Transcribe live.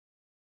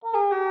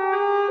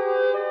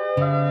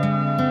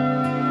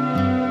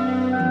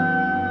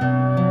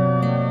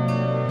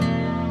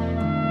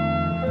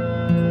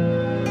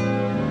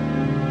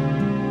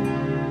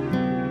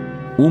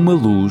Uma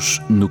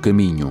Luz no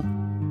Caminho.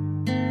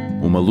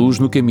 Uma Luz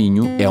no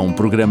Caminho é um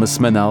programa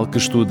semanal que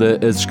estuda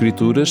as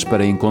Escrituras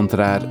para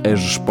encontrar as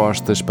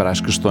respostas para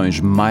as questões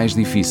mais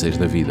difíceis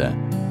da vida.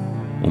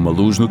 Uma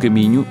Luz no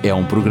Caminho é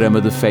um programa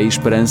de fé e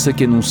esperança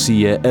que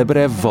anuncia a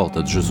breve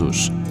volta de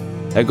Jesus.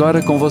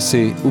 Agora com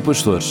você, o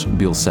pastor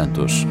Bill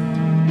Santos.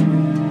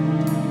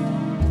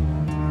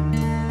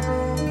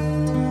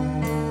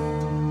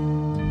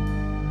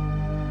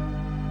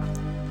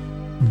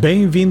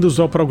 Bem-vindos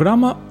ao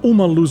programa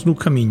Uma Luz no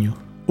Caminho.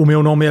 O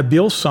meu nome é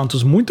Bill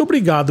Santos. Muito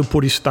obrigado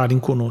por estarem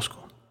conosco.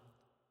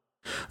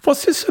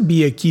 Você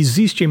sabia que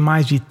existem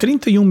mais de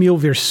 31 mil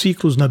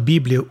versículos na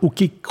Bíblia, o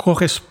que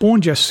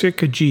corresponde a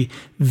cerca de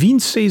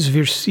 26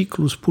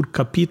 versículos por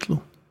capítulo?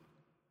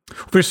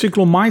 O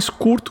versículo mais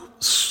curto,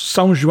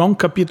 São João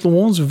capítulo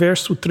 11,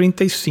 verso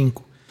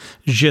 35.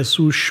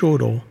 Jesus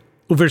chorou.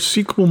 O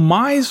versículo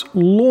mais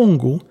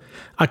longo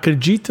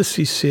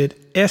acredita-se ser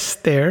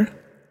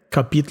Esther,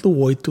 capítulo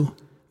 8,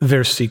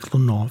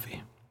 versículo 9.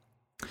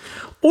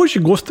 Hoje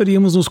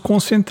gostaríamos de nos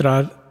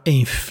concentrar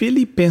em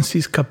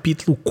Filipenses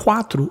capítulo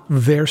 4,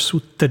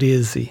 verso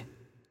 13.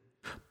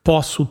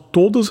 Posso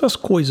todas as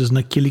coisas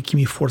naquele que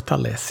me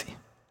fortalece.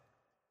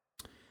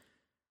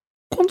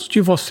 Quantos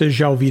de vocês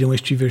já ouviram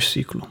este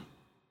versículo?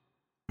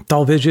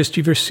 Talvez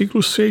este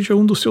versículo seja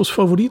um dos seus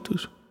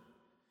favoritos.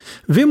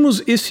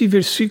 Vemos esse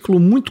versículo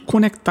muito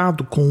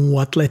conectado com o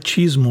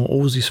atletismo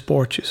ou os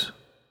esportes.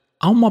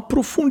 Há uma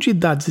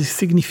profundidade de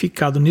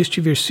significado neste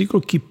versículo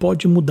que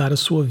pode mudar a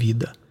sua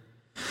vida.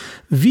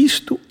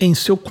 Visto em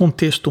seu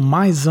contexto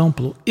mais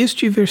amplo,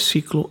 este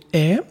versículo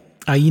é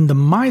ainda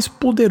mais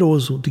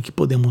poderoso do que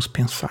podemos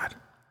pensar.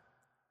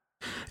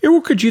 Eu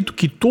acredito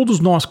que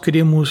todos nós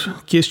queremos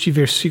que este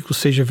versículo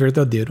seja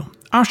verdadeiro.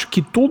 Acho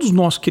que todos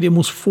nós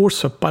queremos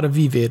força para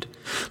viver.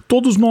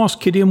 Todos nós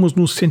queremos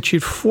nos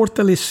sentir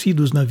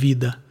fortalecidos na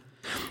vida.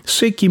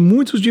 Sei que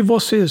muitos de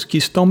vocês que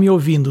estão me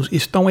ouvindo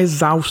estão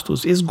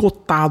exaustos,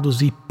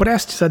 esgotados e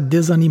prestes a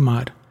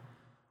desanimar.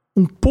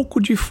 Um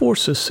pouco de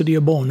força seria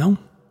bom, não?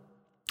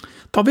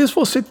 Talvez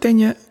você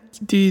tenha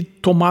de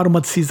tomar uma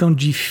decisão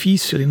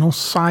difícil e não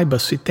saiba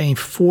se tem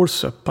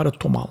força para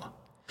tomá-la.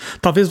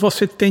 Talvez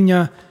você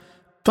tenha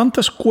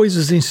tantas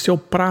coisas em seu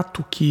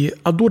prato que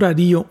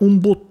adoraria um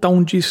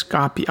botão de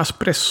escape. As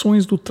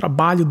pressões do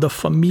trabalho, da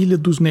família,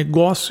 dos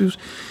negócios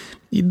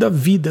e da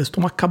vida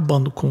estão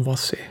acabando com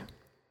você.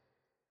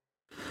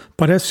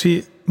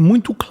 Parece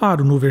muito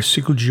claro no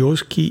versículo de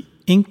hoje que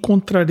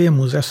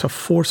encontraremos essa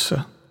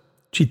força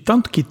que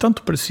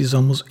tanto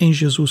precisamos em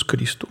Jesus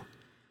Cristo.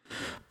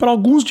 Para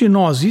alguns de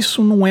nós,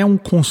 isso não é um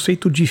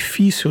conceito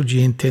difícil de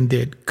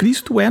entender.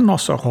 Cristo é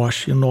nossa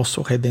rocha e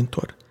nosso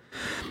Redentor.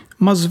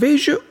 Mas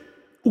veja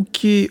o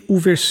que o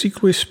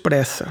versículo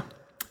expressa.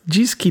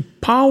 Diz que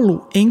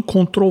Paulo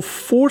encontrou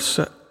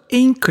força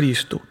em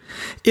Cristo.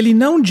 Ele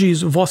não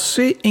diz,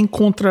 você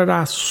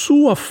encontrará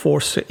sua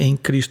força em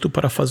Cristo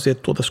para fazer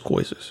todas as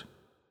coisas.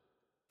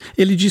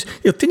 Ele diz,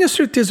 eu tenho a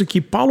certeza que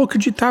Paulo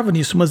acreditava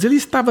nisso, mas ele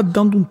estava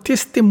dando um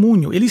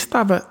testemunho, ele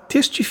estava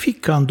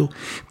testificando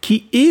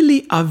que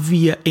ele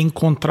havia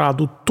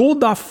encontrado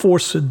toda a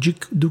força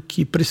do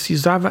que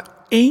precisava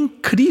em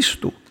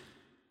Cristo.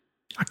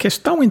 A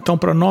questão então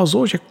para nós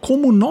hoje é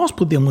como nós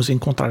podemos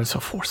encontrar essa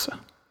força.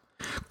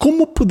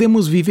 Como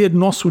podemos viver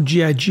nosso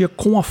dia a dia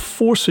com a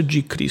força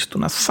de Cristo,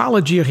 na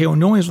sala de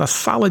reuniões, na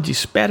sala de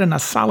espera, na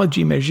sala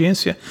de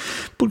emergência?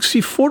 Porque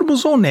se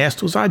formos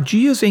honestos, há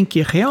dias em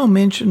que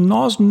realmente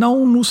nós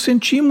não nos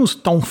sentimos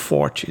tão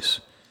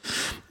fortes.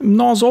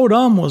 Nós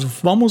oramos,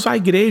 vamos à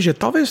igreja,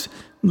 talvez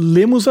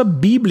lemos a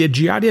Bíblia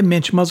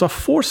diariamente, mas a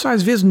força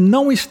às vezes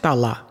não está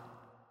lá.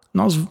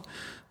 Nós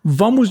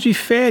vamos de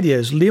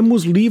férias,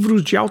 lemos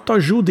livros de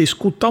autoajuda,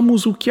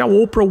 escutamos o que a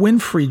Oprah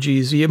Winfrey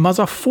diz, mas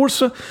a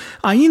força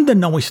ainda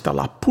não está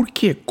lá. Por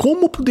quê?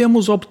 Como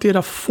podemos obter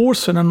a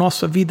força na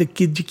nossa vida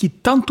de que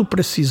tanto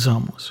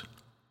precisamos?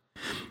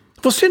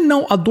 Você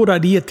não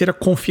adoraria ter a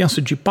confiança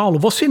de Paulo?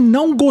 Você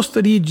não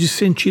gostaria de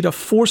sentir a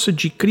força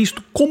de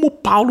Cristo como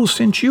Paulo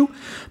sentiu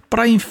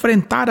para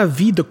enfrentar a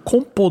vida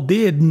com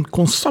poder,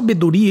 com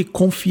sabedoria e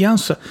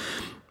confiança?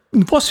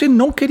 Você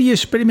não queria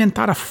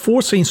experimentar a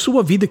força em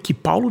sua vida que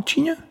Paulo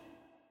tinha?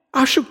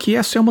 Acho que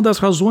essa é uma das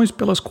razões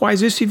pelas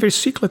quais esse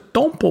versículo é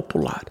tão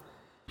popular.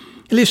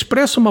 Ele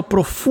expressa uma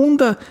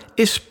profunda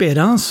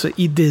esperança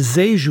e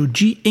desejo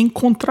de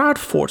encontrar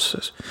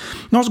forças.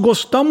 Nós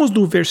gostamos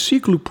do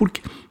versículo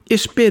porque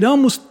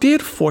esperamos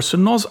ter força,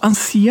 nós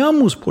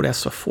ansiamos por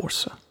essa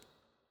força.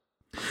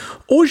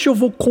 Hoje eu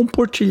vou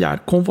compartilhar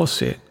com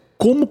você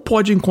como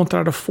pode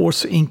encontrar a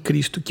força em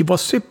Cristo que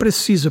você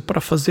precisa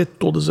para fazer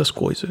todas as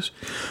coisas.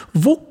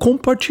 Vou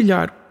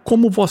compartilhar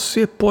como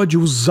você pode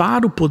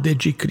usar o poder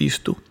de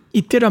Cristo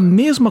e ter a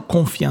mesma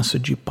confiança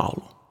de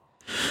Paulo.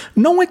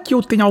 Não é que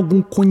eu tenha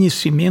algum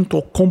conhecimento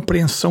ou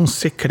compreensão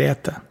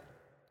secreta.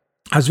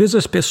 Às vezes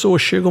as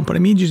pessoas chegam para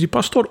mim e dizem,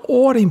 pastor,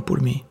 orem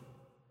por mim.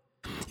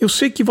 Eu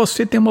sei que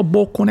você tem uma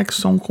boa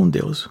conexão com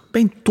Deus.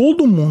 Bem,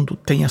 todo mundo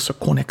tem essa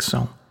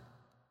conexão.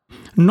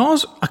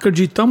 Nós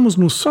acreditamos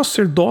no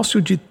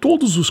sacerdócio de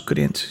todos os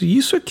crentes, e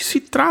isso é que se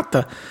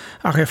trata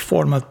a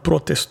reforma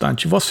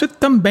protestante. Você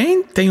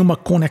também tem uma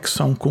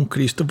conexão com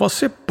Cristo,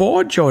 você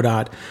pode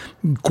orar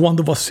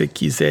quando você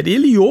quiser.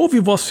 Ele ouve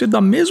você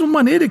da mesma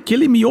maneira que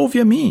ele me ouve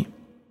a mim.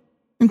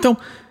 Então,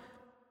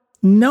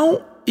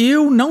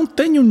 eu não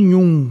tenho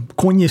nenhum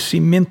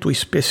conhecimento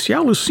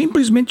especial, eu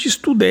simplesmente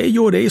estudei e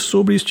orei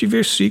sobre este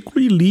versículo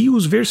e li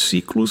os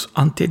versículos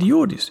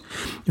anteriores.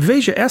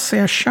 Veja, essa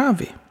é a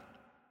chave.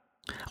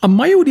 A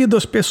maioria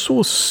das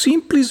pessoas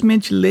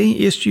simplesmente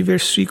leem este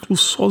versículo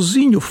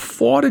sozinho,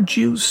 fora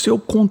de seu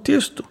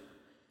contexto.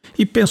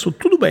 E pensam,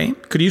 tudo bem,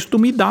 Cristo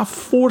me dá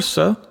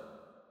força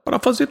para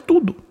fazer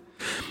tudo.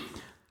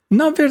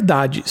 Na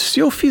verdade, se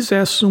eu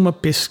fizesse uma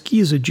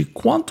pesquisa de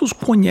quantos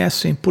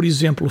conhecem, por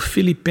exemplo,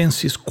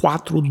 Filipenses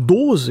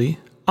 4:12,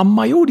 a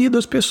maioria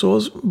das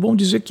pessoas vão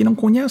dizer que não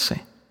conhecem.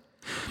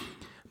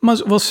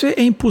 Mas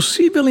é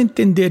impossível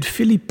entender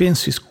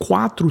Filipenses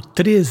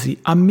 4:13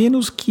 a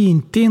menos que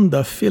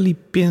entenda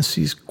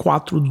Filipenses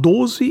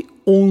 4:12,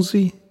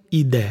 11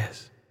 e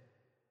 10.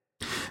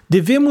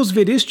 Devemos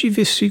ver este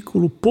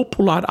versículo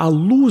popular à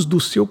luz do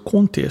seu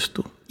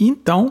contexto.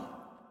 Então,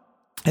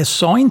 é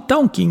só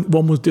então que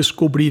vamos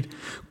descobrir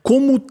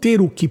como ter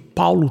o que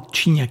Paulo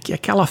tinha, que é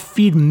aquela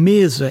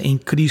firmeza em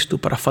Cristo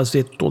para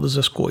fazer todas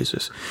as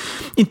coisas.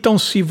 Então,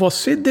 se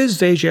você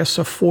deseja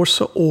essa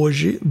força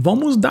hoje,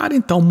 vamos dar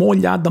então uma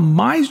olhada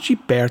mais de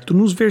perto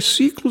nos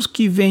versículos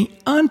que vêm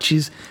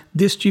antes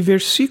deste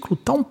versículo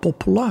tão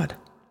popular.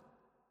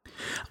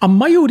 A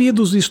maioria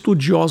dos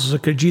estudiosos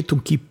acreditam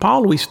que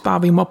Paulo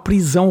estava em uma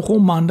prisão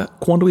romana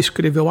quando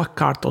escreveu a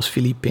carta aos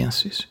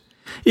Filipenses.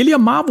 Ele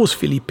amava os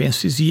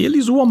filipenses e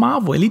eles o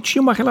amavam. Ele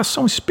tinha uma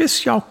relação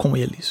especial com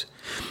eles.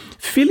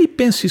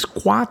 Filipenses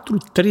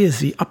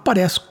 4:13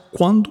 aparece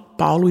quando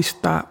Paulo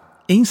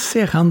está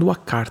encerrando a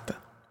carta.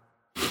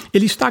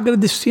 Ele está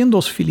agradecendo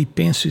aos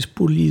filipenses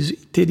por lhes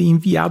terem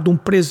enviado um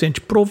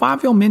presente,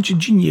 provavelmente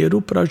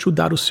dinheiro, para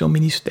ajudar o seu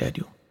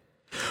ministério.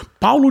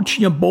 Paulo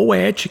tinha boa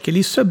ética,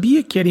 ele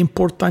sabia que era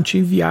importante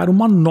enviar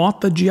uma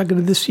nota de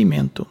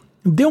agradecimento.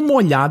 Dê uma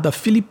olhada a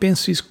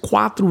Filipenses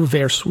 4,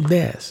 verso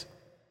 10.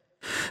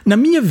 Na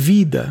minha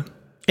vida,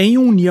 em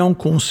união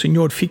com o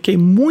Senhor, fiquei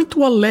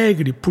muito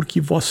alegre porque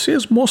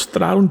vocês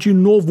mostraram de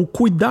novo o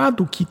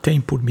cuidado que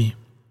têm por mim.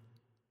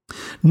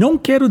 Não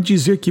quero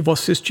dizer que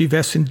vocês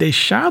tivessem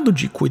deixado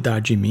de cuidar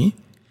de mim,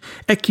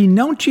 é que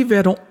não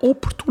tiveram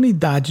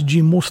oportunidade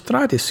de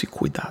mostrar esse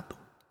cuidado.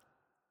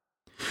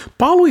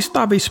 Paulo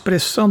estava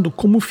expressando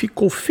como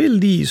ficou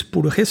feliz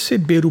por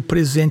receber o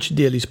presente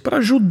deles para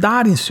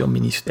ajudar em seu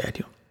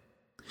ministério.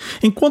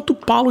 Enquanto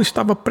Paulo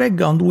estava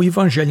pregando o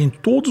evangelho em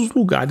todos os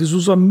lugares,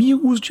 os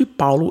amigos de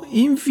Paulo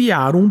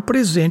enviaram um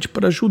presente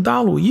para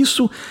ajudá-lo.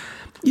 Isso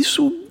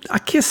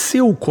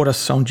aqueceu o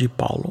coração de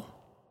Paulo.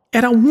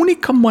 Era a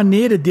única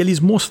maneira deles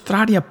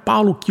mostrarem a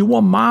Paulo que o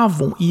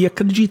amavam e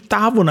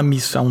acreditavam na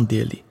missão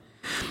dele.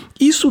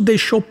 Isso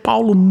deixou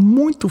Paulo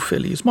muito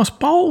feliz, mas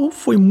Paulo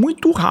foi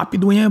muito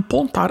rápido em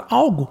apontar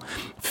algo.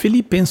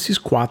 Filipenses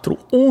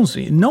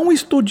 4:11. Não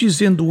estou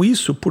dizendo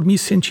isso por me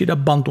sentir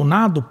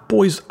abandonado,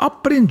 pois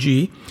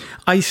aprendi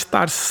a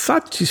estar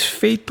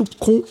satisfeito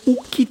com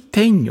o que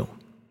tenho.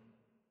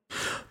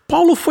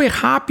 Paulo foi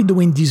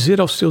rápido em dizer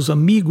aos seus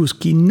amigos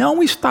que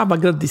não estava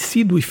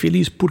agradecido e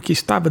feliz porque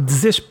estava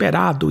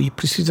desesperado e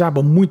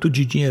precisava muito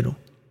de dinheiro.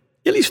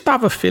 Ele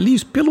estava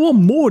feliz pelo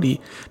amor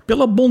e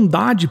pela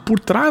bondade por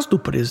trás do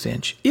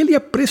presente. Ele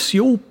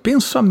apreciou o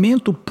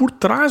pensamento por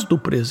trás do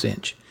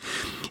presente.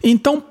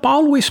 Então,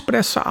 Paulo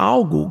expressa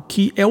algo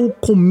que é o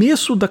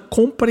começo da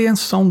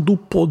compreensão do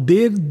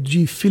poder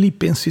de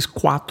Filipenses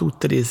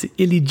 4:13.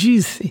 Ele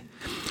disse,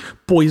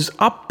 pois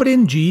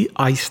aprendi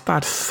a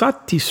estar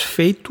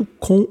satisfeito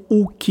com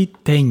o que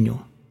tenho.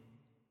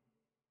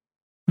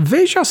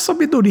 Veja a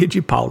sabedoria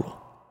de Paulo.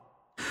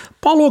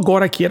 Paulo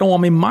agora que era um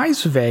homem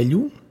mais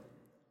velho,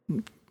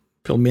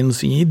 pelo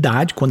menos em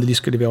idade, quando ele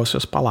escreveu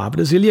essas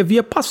palavras, ele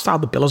havia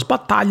passado pelas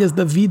batalhas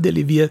da vida,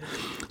 ele havia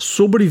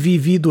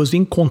sobrevivido aos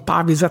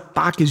incontáveis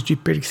ataques de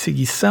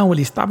perseguição,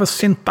 ele estava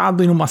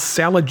sentado em uma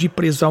cela de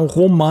prisão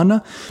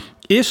romana,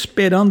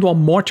 esperando a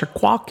morte a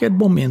qualquer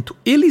momento.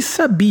 Ele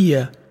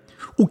sabia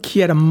o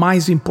que era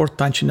mais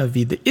importante na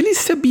vida, ele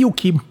sabia o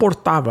que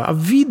importava. A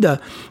vida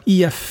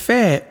e a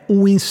fé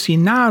o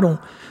ensinaram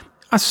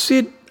a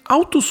ser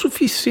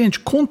autossuficiente,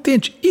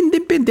 contente,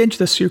 independente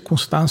das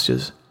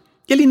circunstâncias.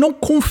 Ele não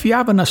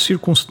confiava nas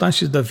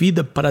circunstâncias da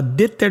vida para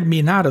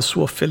determinar a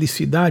sua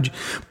felicidade,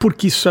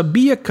 porque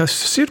sabia que as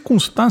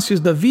circunstâncias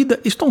da vida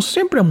estão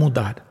sempre a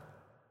mudar.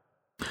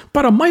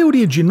 Para a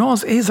maioria de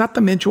nós é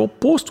exatamente o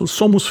oposto.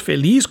 Somos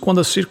felizes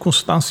quando as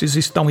circunstâncias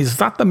estão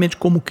exatamente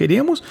como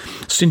queremos,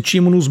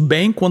 sentimos-nos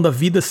bem quando a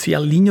vida se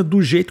alinha do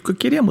jeito que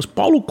queremos.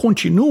 Paulo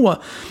continua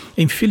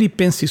em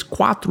Filipenses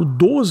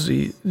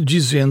 4:12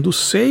 dizendo,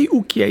 sei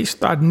o que é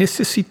estar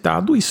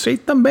necessitado e sei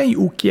também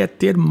o que é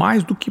ter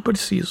mais do que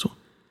preciso.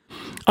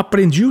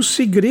 Aprendi o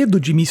segredo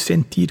de me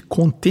sentir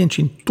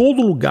contente em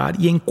todo lugar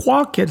e em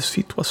qualquer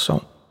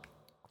situação,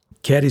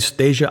 quer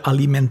esteja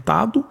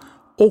alimentado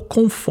ou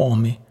com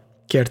fome,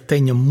 quer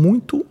tenha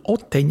muito ou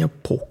tenha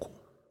pouco.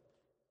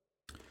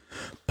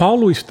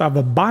 Paulo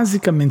estava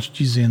basicamente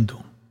dizendo: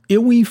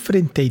 eu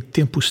enfrentei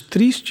tempos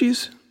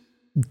tristes,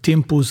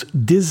 tempos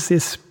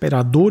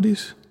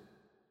desesperadores,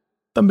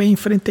 também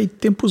enfrentei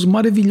tempos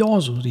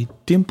maravilhosos e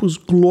tempos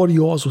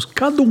gloriosos.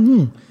 Cada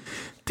um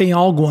tem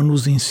algo a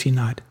nos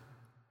ensinar.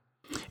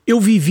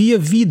 Eu vivi a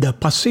vida,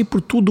 passei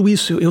por tudo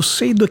isso, eu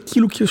sei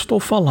daquilo que eu estou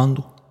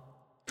falando.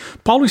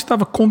 Paulo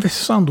estava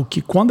confessando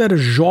que, quando era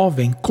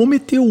jovem,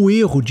 cometeu o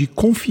erro de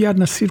confiar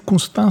nas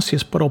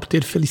circunstâncias para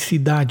obter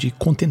felicidade e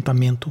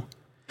contentamento.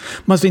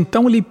 Mas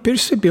então ele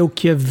percebeu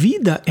que a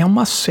vida é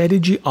uma série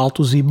de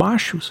altos e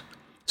baixos.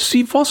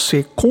 Se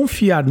você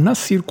confiar nas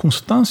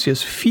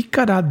circunstâncias,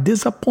 ficará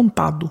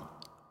desapontado.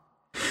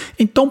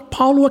 Então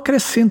Paulo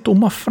acrescenta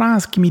uma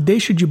frase que me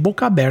deixa de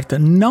boca aberta: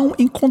 não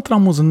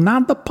encontramos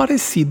nada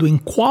parecido em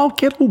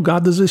qualquer lugar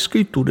das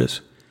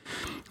Escrituras.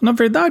 Na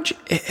verdade,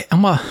 é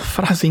uma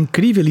frase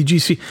incrível. Ele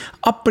disse: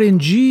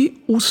 aprendi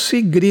o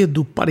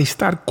segredo para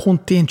estar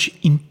contente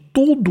em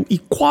toda e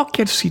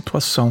qualquer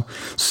situação,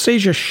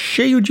 seja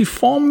cheio de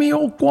fome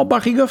ou com a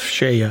barriga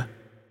cheia,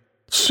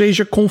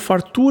 seja com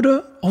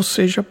fartura ou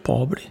seja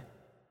pobre.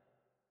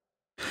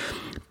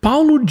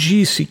 Paulo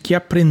disse que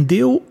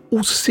aprendeu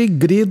o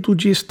segredo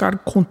de estar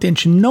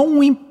contente,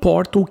 não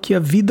importa o que a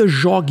vida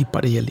jogue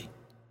para ele.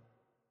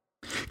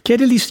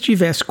 Quer ele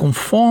estivesse com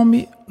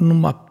fome,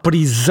 numa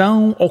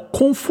prisão ou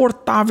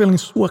confortável em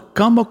sua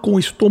cama com o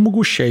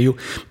estômago cheio,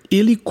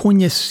 ele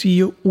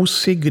conhecia o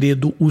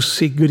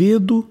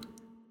segredo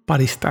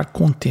para estar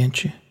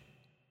contente.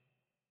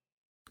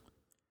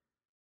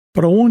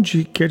 Para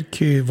onde quer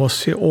que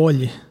você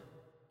olhe,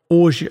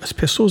 hoje as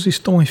pessoas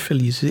estão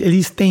infelizes,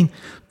 eles têm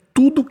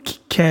tudo o que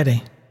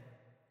querem,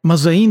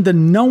 mas ainda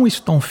não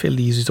estão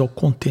felizes ou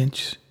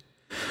contentes.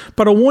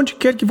 Para onde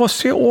quer que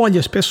você olhe,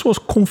 as pessoas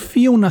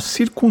confiam nas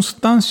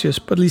circunstâncias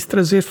para lhes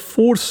trazer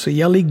força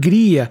e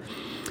alegria,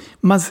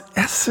 mas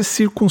essas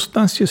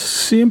circunstâncias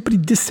sempre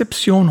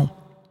decepcionam.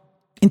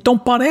 Então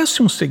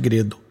parece um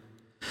segredo.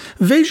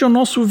 Veja o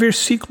nosso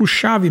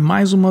versículo-chave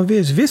mais uma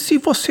vez. Vê se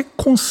você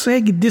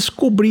consegue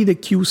descobrir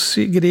aqui o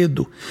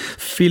segredo.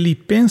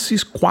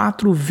 Filipenses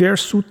 4,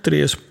 verso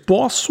 3.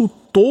 Posso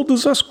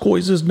todas as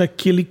coisas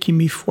naquele que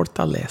me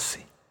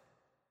fortalece.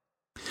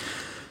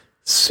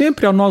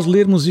 Sempre ao nós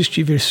lermos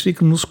este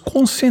versículo, nos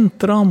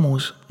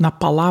concentramos na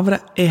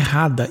palavra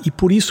errada e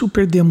por isso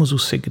perdemos o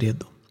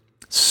segredo.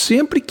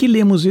 Sempre que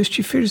lemos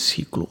este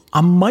versículo,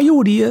 a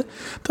maioria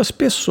das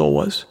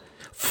pessoas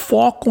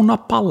focam na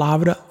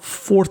palavra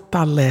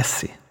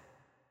fortalece.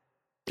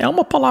 É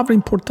uma palavra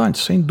importante,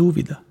 sem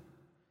dúvida.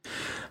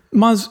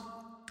 Mas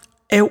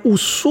é o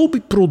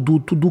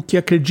subproduto do que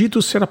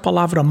acredito ser a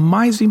palavra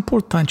mais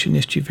importante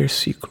neste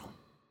versículo.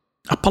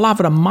 A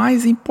palavra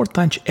mais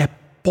importante é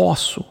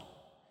posso.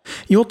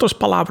 Em outras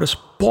palavras,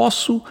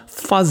 posso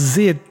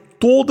fazer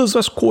todas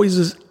as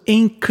coisas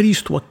em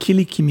Cristo,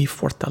 aquele que me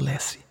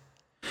fortalece.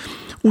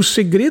 O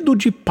segredo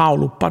de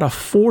Paulo para a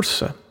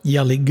força e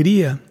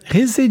alegria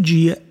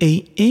residia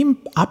em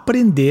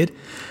aprender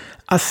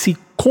a se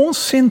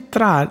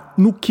concentrar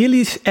no que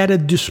ele era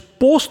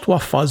disposto a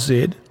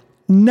fazer,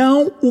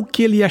 não o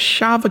que ele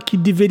achava que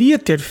deveria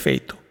ter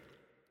feito.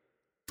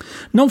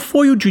 Não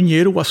foi o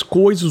dinheiro, as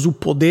coisas, o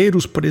poder,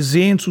 os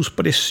presentes, o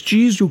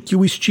prestígio que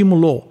o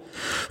estimulou.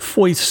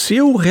 Foi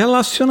seu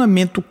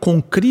relacionamento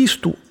com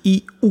Cristo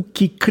e o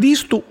que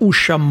Cristo o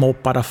chamou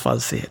para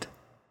fazer.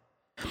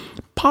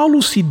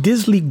 Paulo se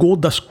desligou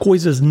das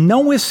coisas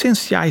não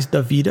essenciais da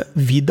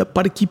vida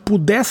para que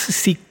pudesse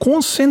se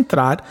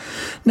concentrar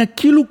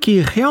naquilo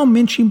que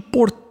realmente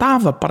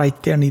importava para a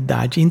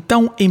eternidade.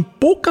 Então, em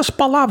poucas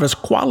palavras,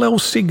 qual é o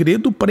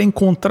segredo para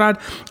encontrar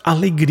a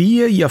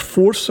alegria e a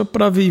força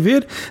para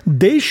viver?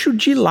 Deixe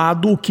de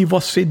lado o que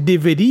você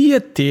deveria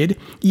ter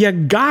e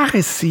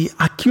agarre-se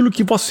àquilo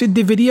que você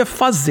deveria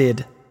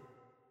fazer.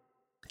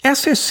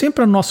 Essa é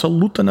sempre a nossa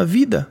luta na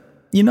vida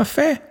e na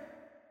fé.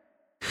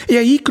 É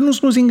aí que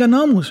nos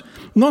enganamos.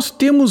 Nós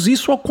temos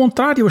isso ao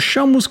contrário.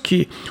 Achamos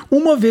que,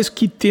 uma vez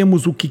que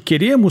temos o que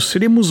queremos,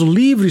 seremos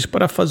livres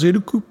para fazer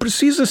o que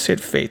precisa ser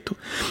feito.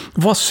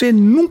 Você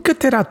nunca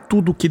terá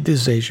tudo o que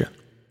deseja.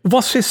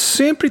 Você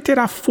sempre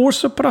terá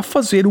força para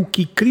fazer o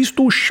que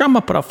Cristo o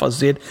chama para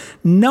fazer,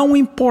 não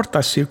importa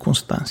as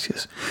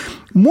circunstâncias.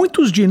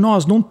 Muitos de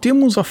nós não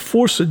temos a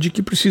força de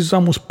que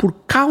precisamos por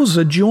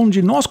causa de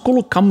onde nós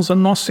colocamos a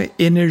nossa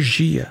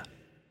energia.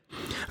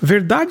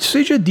 Verdade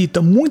seja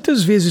dita,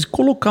 muitas vezes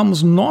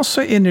colocamos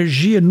nossa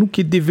energia no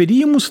que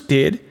deveríamos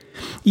ter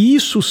e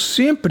isso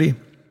sempre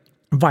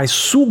vai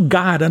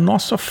sugar a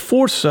nossa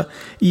força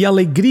e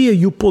alegria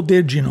e o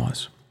poder de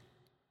nós.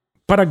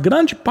 Para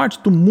grande parte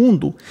do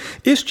mundo,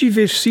 este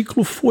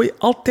versículo foi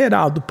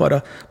alterado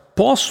para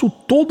posso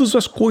todas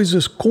as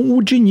coisas com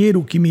o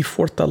dinheiro que me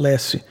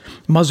fortalece,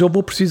 mas eu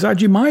vou precisar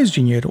de mais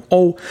dinheiro.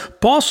 Ou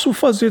posso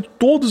fazer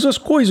todas as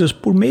coisas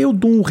por meio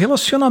de um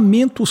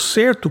relacionamento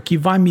certo que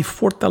vai me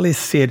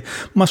fortalecer,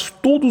 mas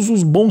todos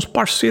os bons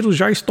parceiros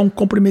já estão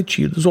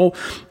comprometidos. Ou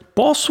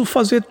posso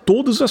fazer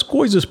todas as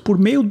coisas por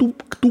meio do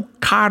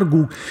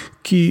cargo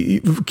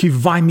que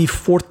vai me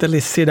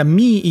fortalecer a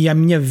mim e a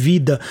minha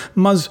vida,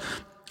 mas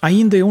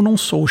ainda eu não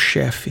sou o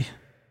chefe.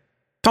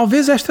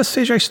 Talvez esta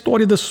seja a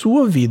história da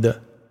sua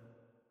vida.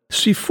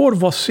 Se for,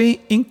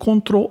 você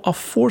encontrou a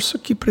força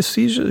que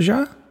precisa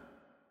já?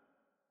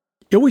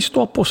 Eu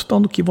estou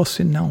apostando que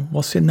você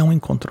não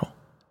encontrou.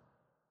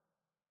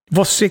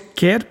 Você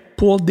quer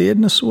poder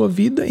na sua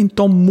vida?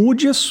 Então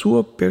mude a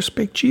sua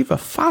perspectiva.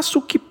 Faça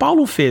o que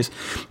Paulo fez.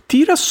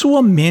 Tira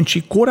sua mente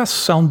e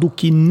coração do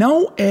que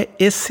não é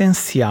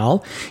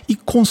essencial e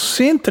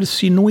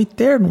concentre-se no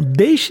eterno.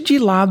 Deixe de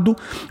lado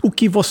o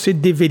que você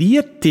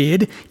deveria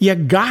ter e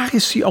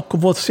agarre-se ao que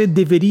você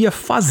deveria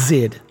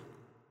fazer.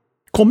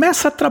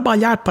 Comece a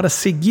trabalhar para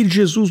seguir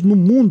Jesus no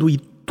mundo e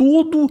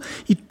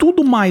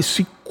tudo mais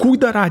se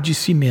cuidará de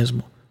si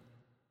mesmo.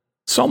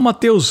 São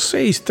Mateus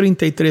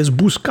 6,33,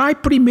 buscai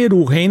primeiro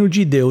o reino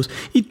de Deus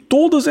e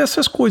todas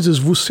essas coisas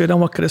vos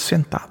serão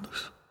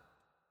acrescentadas.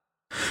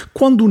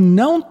 Quando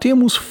não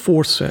temos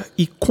força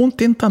e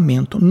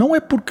contentamento, não é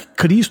porque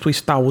Cristo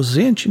está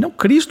ausente, não,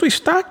 Cristo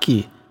está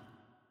aqui.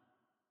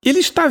 Ele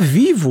está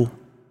vivo,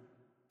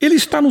 Ele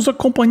está nos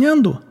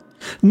acompanhando.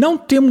 Não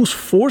temos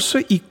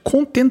força e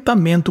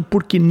contentamento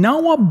porque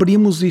não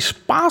abrimos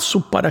espaço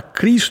para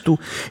Cristo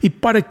e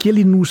para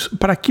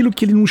aquilo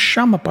que Ele nos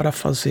chama para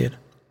fazer.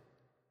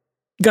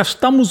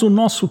 Gastamos o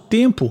nosso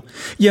tempo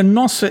e a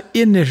nossa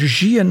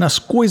energia nas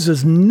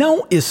coisas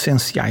não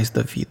essenciais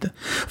da vida.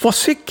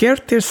 Você quer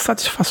ter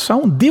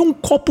satisfação? Dê um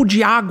copo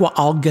de água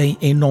a alguém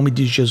em nome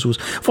de Jesus.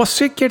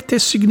 Você quer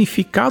ter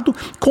significado?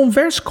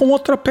 Converse com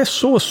outra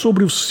pessoa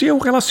sobre o seu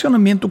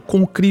relacionamento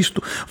com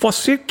Cristo.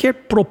 Você quer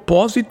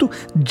propósito?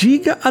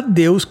 Diga a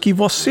Deus que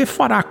você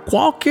fará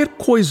qualquer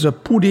coisa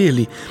por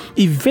Ele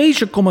e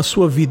veja como a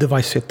sua vida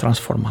vai ser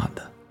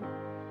transformada.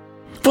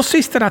 Você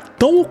estará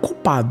tão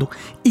ocupado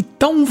e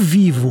tão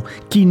vivo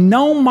que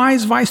não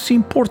mais vai se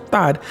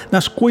importar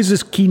nas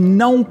coisas que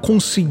não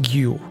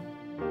conseguiu.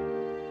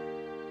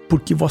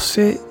 Porque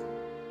você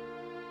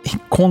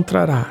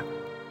encontrará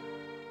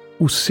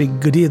o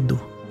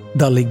segredo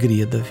da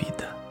alegria da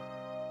vida.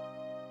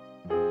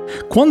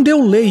 Quando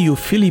eu leio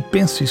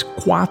Filipenses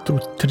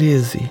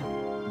 4,13,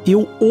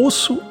 eu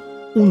ouço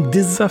um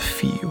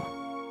desafio.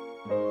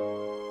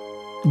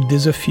 O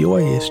desafio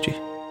é este: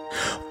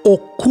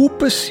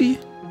 ocupa-se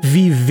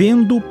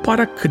vivendo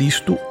para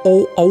Cristo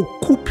ou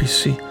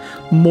ocupe-se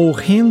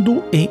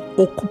morrendo em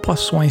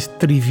ocupações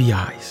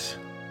triviais.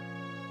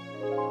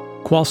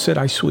 Qual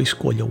será a sua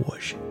escolha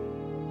hoje?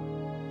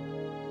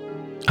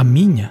 A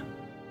minha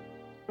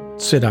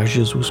será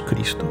Jesus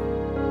Cristo.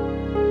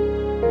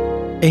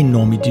 Em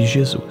nome de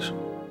Jesus.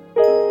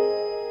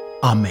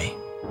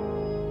 Amém.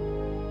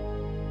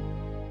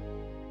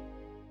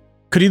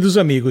 Queridos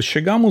amigos,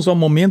 chegamos ao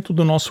momento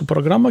do nosso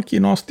programa que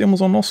nós temos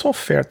a nossa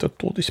oferta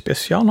toda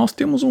especial. Nós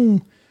temos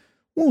um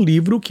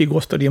livro que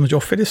gostaríamos de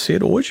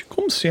oferecer hoje,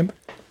 como sempre.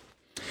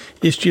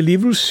 Este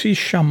livro se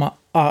chama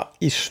A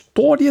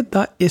História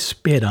da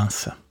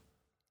Esperança.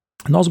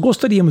 Nós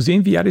gostaríamos de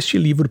enviar este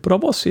livro para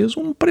vocês,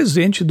 um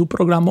presente do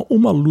programa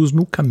Uma Luz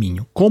no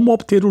Caminho. Como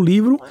obter o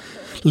livro?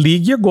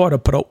 Ligue agora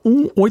para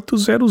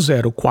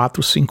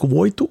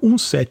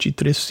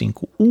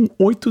 1-800-458-1735,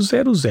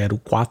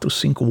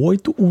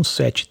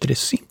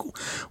 1-800-458-1735,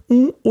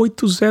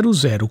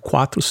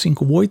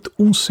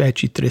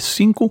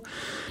 1-800-458-1735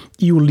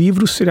 e o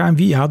livro será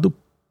enviado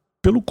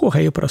pelo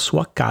correio para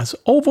sua casa.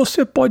 Ou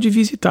você pode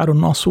visitar o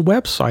nosso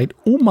website,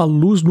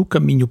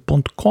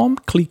 umaluznocaminho.com,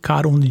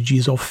 clicar onde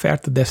diz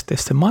oferta desta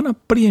semana,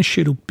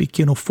 preencher o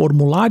pequeno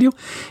formulário,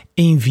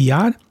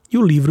 enviar e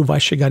o livro vai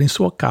chegar em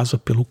sua casa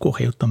pelo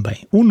correio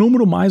também. O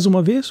número, mais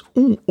uma vez,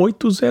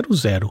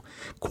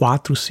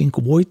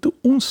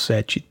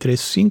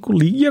 1-800-458-1735.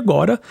 Ligue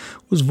agora,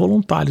 os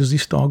voluntários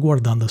estão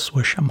aguardando a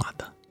sua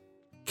chamada.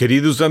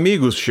 Queridos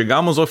amigos,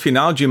 chegamos ao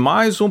final de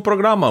mais um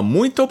programa.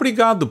 Muito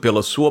obrigado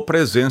pela sua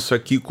presença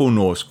aqui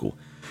conosco.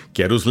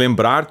 Quero os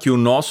lembrar que o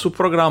nosso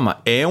programa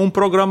é um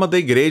programa da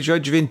Igreja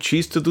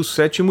Adventista do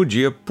Sétimo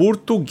Dia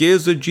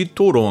Portuguesa de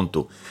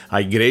Toronto.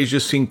 A igreja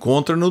se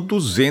encontra no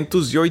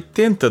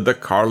 280 da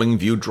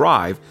Carlingview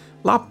Drive,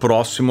 lá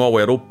próximo ao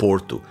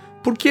aeroporto.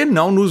 Por que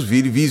não nos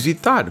vir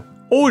visitar?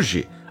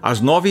 Hoje,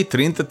 às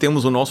 9h30,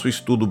 temos o nosso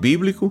estudo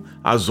bíblico,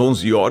 às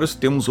 11 horas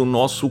temos o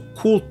nosso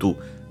culto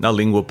na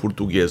língua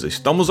portuguesa.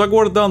 Estamos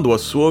aguardando a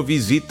sua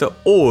visita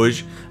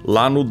hoje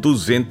lá no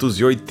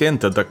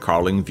 280 da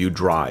Carlingview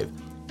Drive.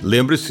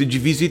 Lembre-se de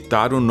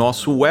visitar o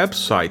nosso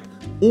website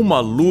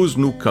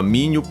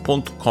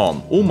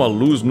umaluznocaminho.com,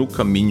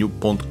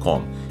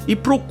 umaluznocaminho.com, e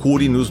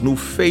procure-nos no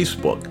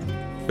Facebook,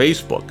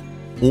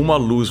 Uma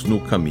Luz no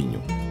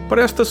Caminho.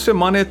 Para esta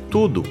semana é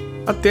tudo.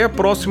 Até a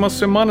próxima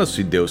semana,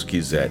 se Deus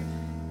quiser.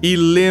 E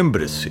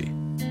lembre-se,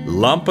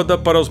 lâmpada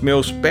para os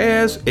meus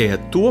pés é a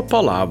tua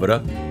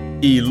palavra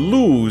e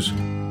luz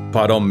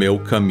para o meu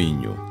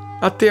caminho.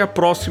 Até a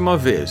próxima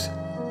vez.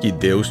 Que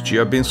Deus te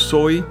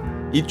abençoe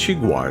e te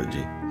guarde.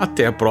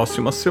 Até a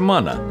próxima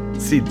semana,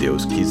 se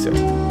Deus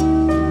quiser.